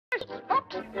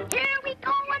Here we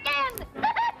go again!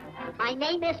 My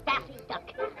name is Daffy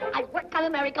Duck. I work on a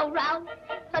merry-go-round.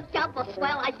 The job was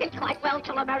swell. I did quite well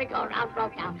till the merry-go-round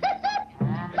broke down.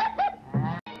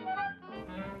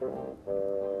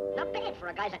 Not bad for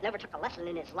a guy that never took a lesson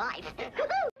in his life.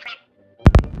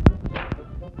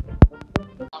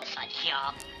 What's a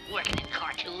job? Working in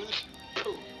cartoons?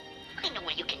 Pooh. I know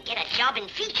where you can get a job in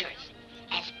features.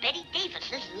 As Betty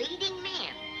Davis's leading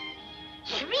man.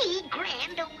 $3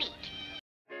 grand a week.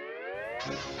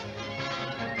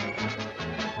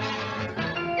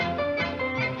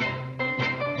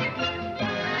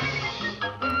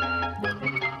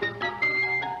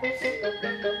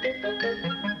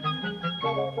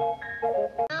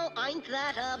 Now ain't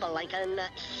that a blinkin'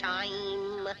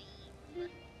 shame?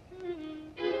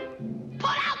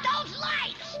 Put out those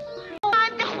lights!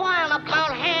 I'm just wild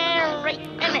about Harry,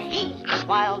 and he's just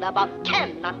wild about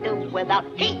cannot do without.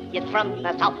 He is from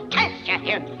the south, can't you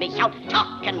hear me shout?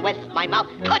 Talking with my mouth,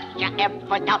 could you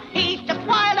ever doubt? He's just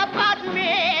wild about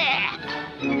me!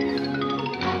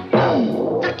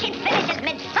 The kid finishes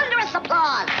mid thunderous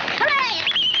applause. Hooray!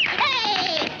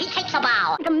 Hey! He takes a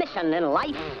bow. The mission in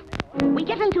life, we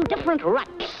get into different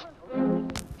ruts.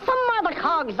 Some are the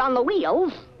cogs on the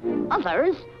wheels,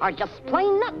 others are just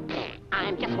plain nuts.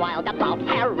 I'm just wild about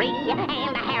Harry,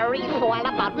 and Harry's wild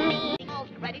about me.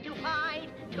 Most ready to fight,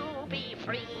 to be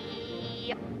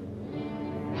free.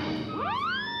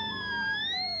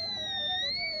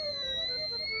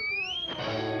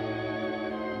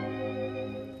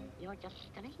 You're just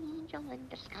an angel in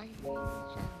disguise.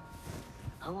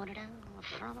 I wanted down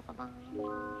from above.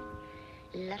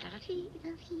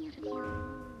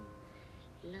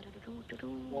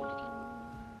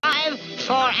 Five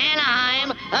for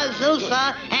Anaheim,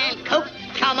 Azusa, and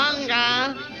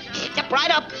Cucamonga. Step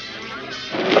right up.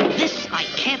 This I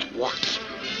can't watch.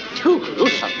 Too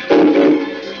gruesome.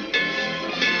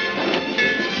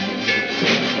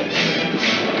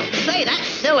 Say, that's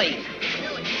silly.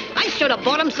 I should have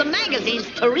bought him some magazines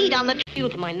to read on the...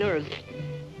 With my nerves.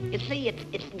 You see,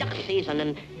 it's duck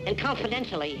season, and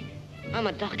confidentially, I'm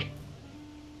a duck.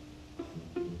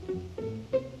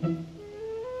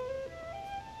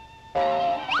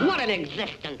 What an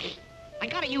existence! I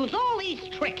gotta use all these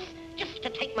tricks just to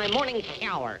take my morning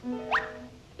shower.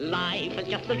 Life is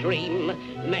just a dream.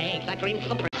 Make that dream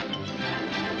supreme.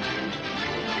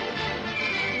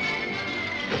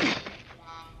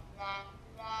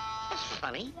 That's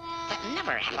funny. That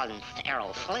never happens to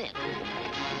Errol Flynn.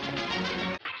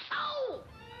 Oh!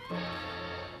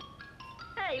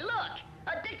 Hey, look!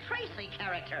 A Dick Tracy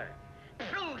character.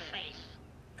 Prune face.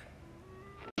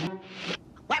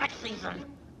 Wabbit season!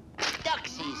 Duck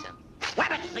season!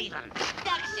 Wabbit season!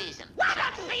 Duck season!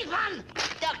 Wabbit season!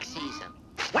 Duck season!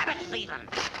 Wabbit season!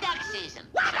 Duck season!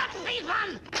 Wabbit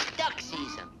season! Duck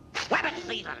season! Wabbit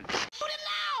season! Shoot him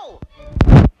now!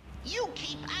 You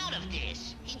keep out of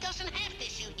this. He doesn't have to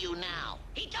shoot you now.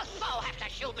 He just so have to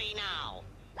shoot me now.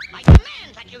 I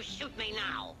demand that you shoot me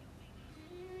now.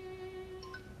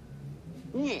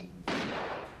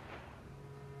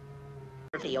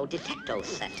 Video detecto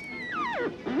set.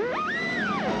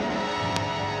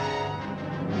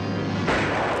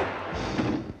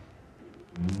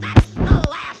 That's the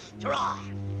last straw.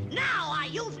 Now I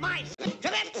use my...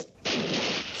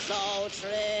 So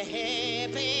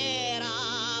trip it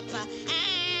up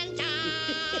and down.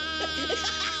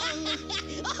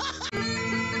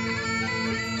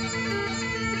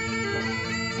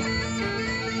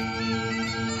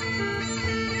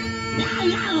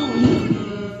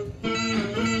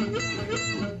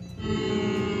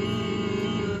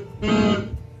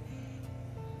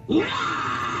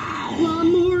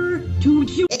 One more to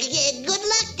you. Good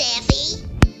luck, Daffy.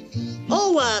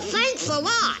 Oh, thanks a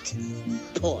lot.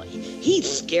 Boy, he's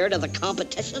scared of the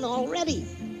competition already.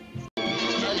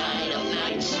 Tonight of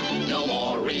nights, no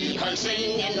more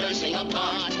rehearsing and nursing a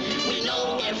part. We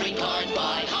know every part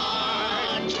by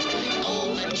heart.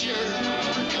 Overture,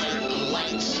 curtain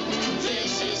lights,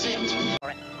 this is it.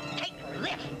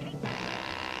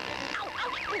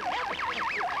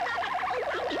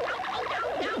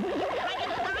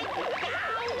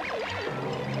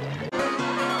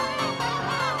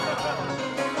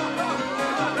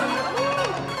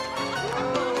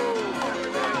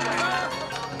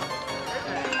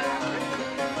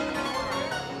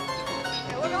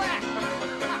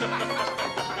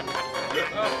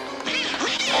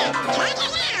 Take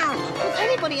this. Does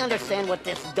anybody understand what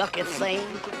this duck is saying?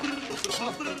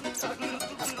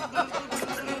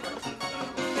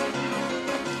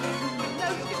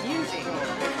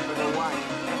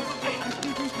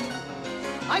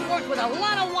 I've worked with a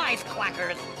lot of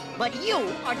wisecrackers, but you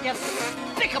are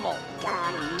despicable.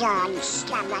 This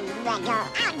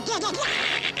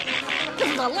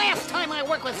is the last time I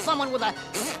work with someone with a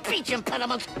speech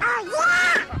impediment.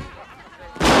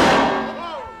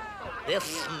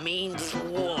 This means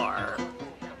war.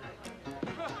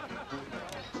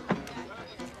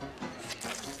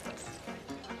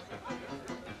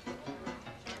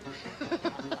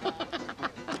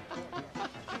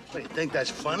 What, do you think that's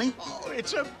funny? Oh,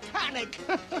 it's a panic.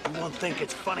 You won't think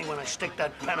it's funny when I stick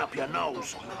that pen up your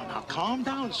nose. Now, calm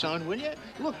down, son, will you?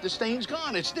 Look, the stain's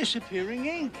gone. It's disappearing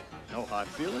ink. No hard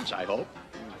feelings, I hope.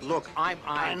 Look,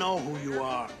 I know who you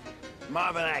are.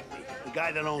 Marvin Acme, the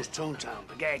guy that owns Toontown,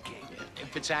 the gag king.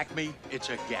 If it's Acme, it's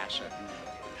a gasser.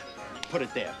 Put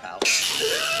it there, pal.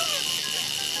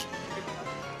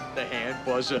 The hand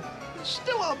buzzer.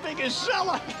 Still our biggest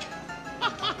seller.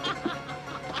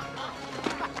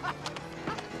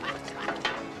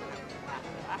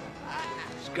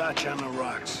 Scotch on the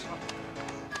rocks.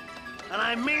 And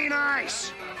I mean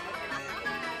ice!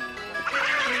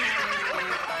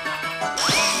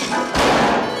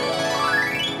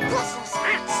 This is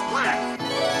hot stuff.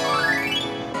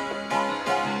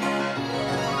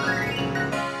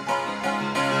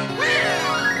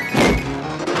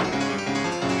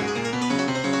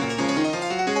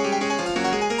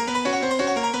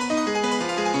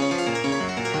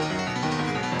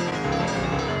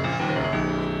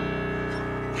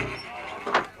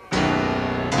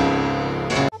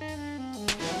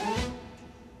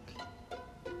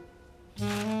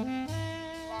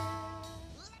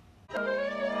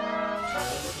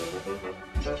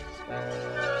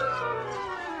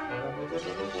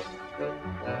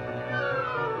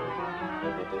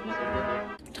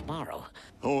 Tomorrow.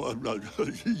 Oh,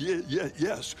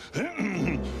 yes.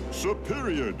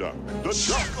 Superior Duck, the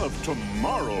duck of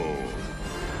tomorrow.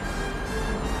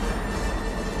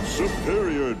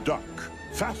 Superior Duck,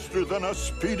 faster than a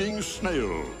speeding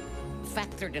snail.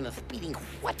 Faster than a speeding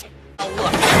what?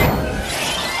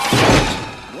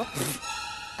 Whoops.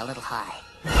 A little high.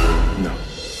 No.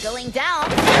 Going down.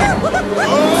 Whatever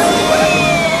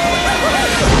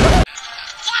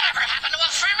happened to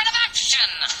affirmative action?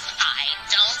 I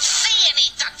don't see any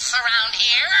ducks around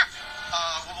here.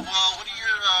 Well, what are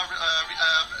your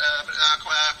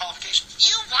qualifications?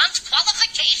 You want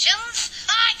qualifications?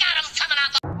 I got them coming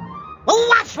out the...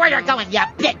 Watch where you're going, you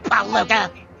big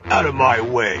palooka! Out of my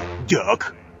way,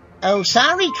 duck. Oh,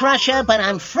 sorry, Crusher, but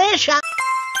I'm fresh out.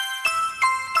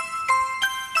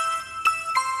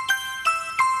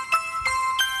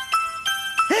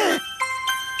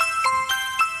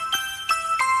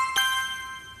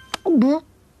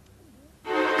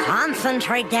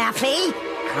 Concentrate, Daffy.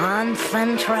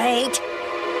 Concentrate.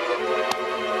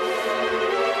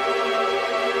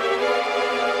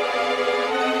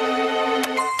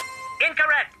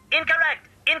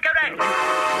 Incorrect.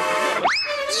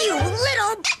 You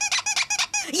little...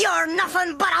 You're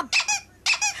nothing but a...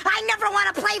 I never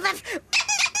want to play this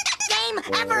game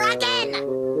ever again.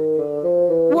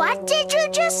 What did you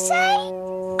just say?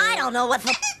 I don't know what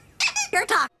the you're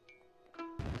talking.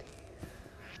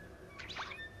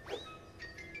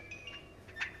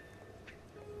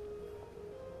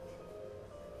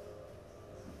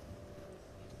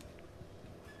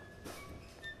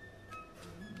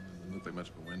 Looked like much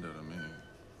of a window to me.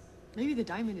 Maybe the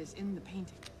diamond is in the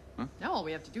painting. Huh? Now all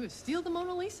we have to do is steal the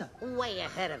Mona Lisa. Way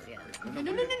ahead of you.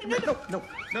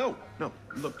 No.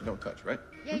 Look, don't touch, right?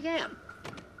 Yeah.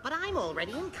 But I'm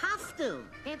already in costume.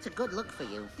 It's a good look for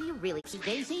you. Do you really see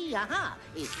Daisy? Aha.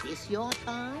 Is this your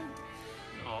time?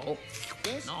 No.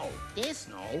 This? No. This?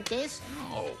 No. This?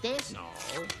 No. This? No.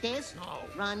 This? No.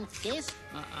 Run. This?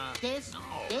 This? No.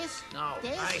 This? No.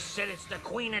 This? I said it's the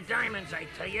Queen of Diamonds, I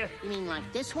tell you. You mean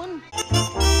like this one?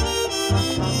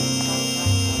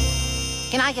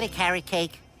 Can I get a carrot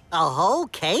cake? A whole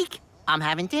cake? I'm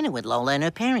having dinner with Lola and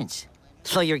her parents.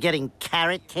 So you're getting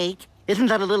carrot cake? Isn't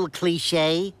that a little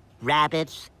cliche?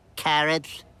 Rabbits,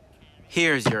 carrots.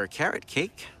 Here's your carrot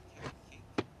cake.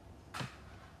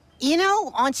 You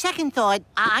know, on second thought,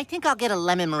 I think I'll get a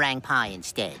lemon meringue pie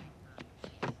instead.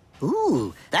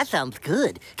 Ooh, that sounds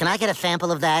good. Can I get a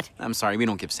sample of that? I'm sorry, we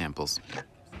don't give samples.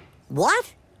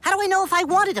 What? How do I know if I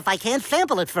want it if I can't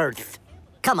sample it first?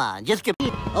 Come on, just give me...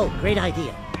 Oh, great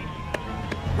idea.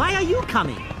 Why are you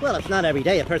coming? Well, it's not every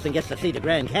day a person gets to see the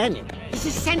Grand Canyon. This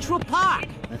is Central Park.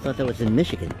 I thought that was in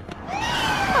Michigan.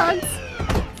 Hans.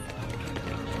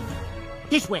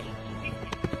 This way.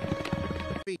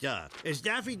 Daffy Duck. Is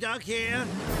Daffy Duck here?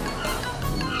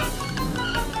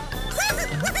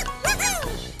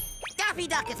 Daffy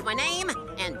Duck is my name,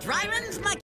 and Dryden's my...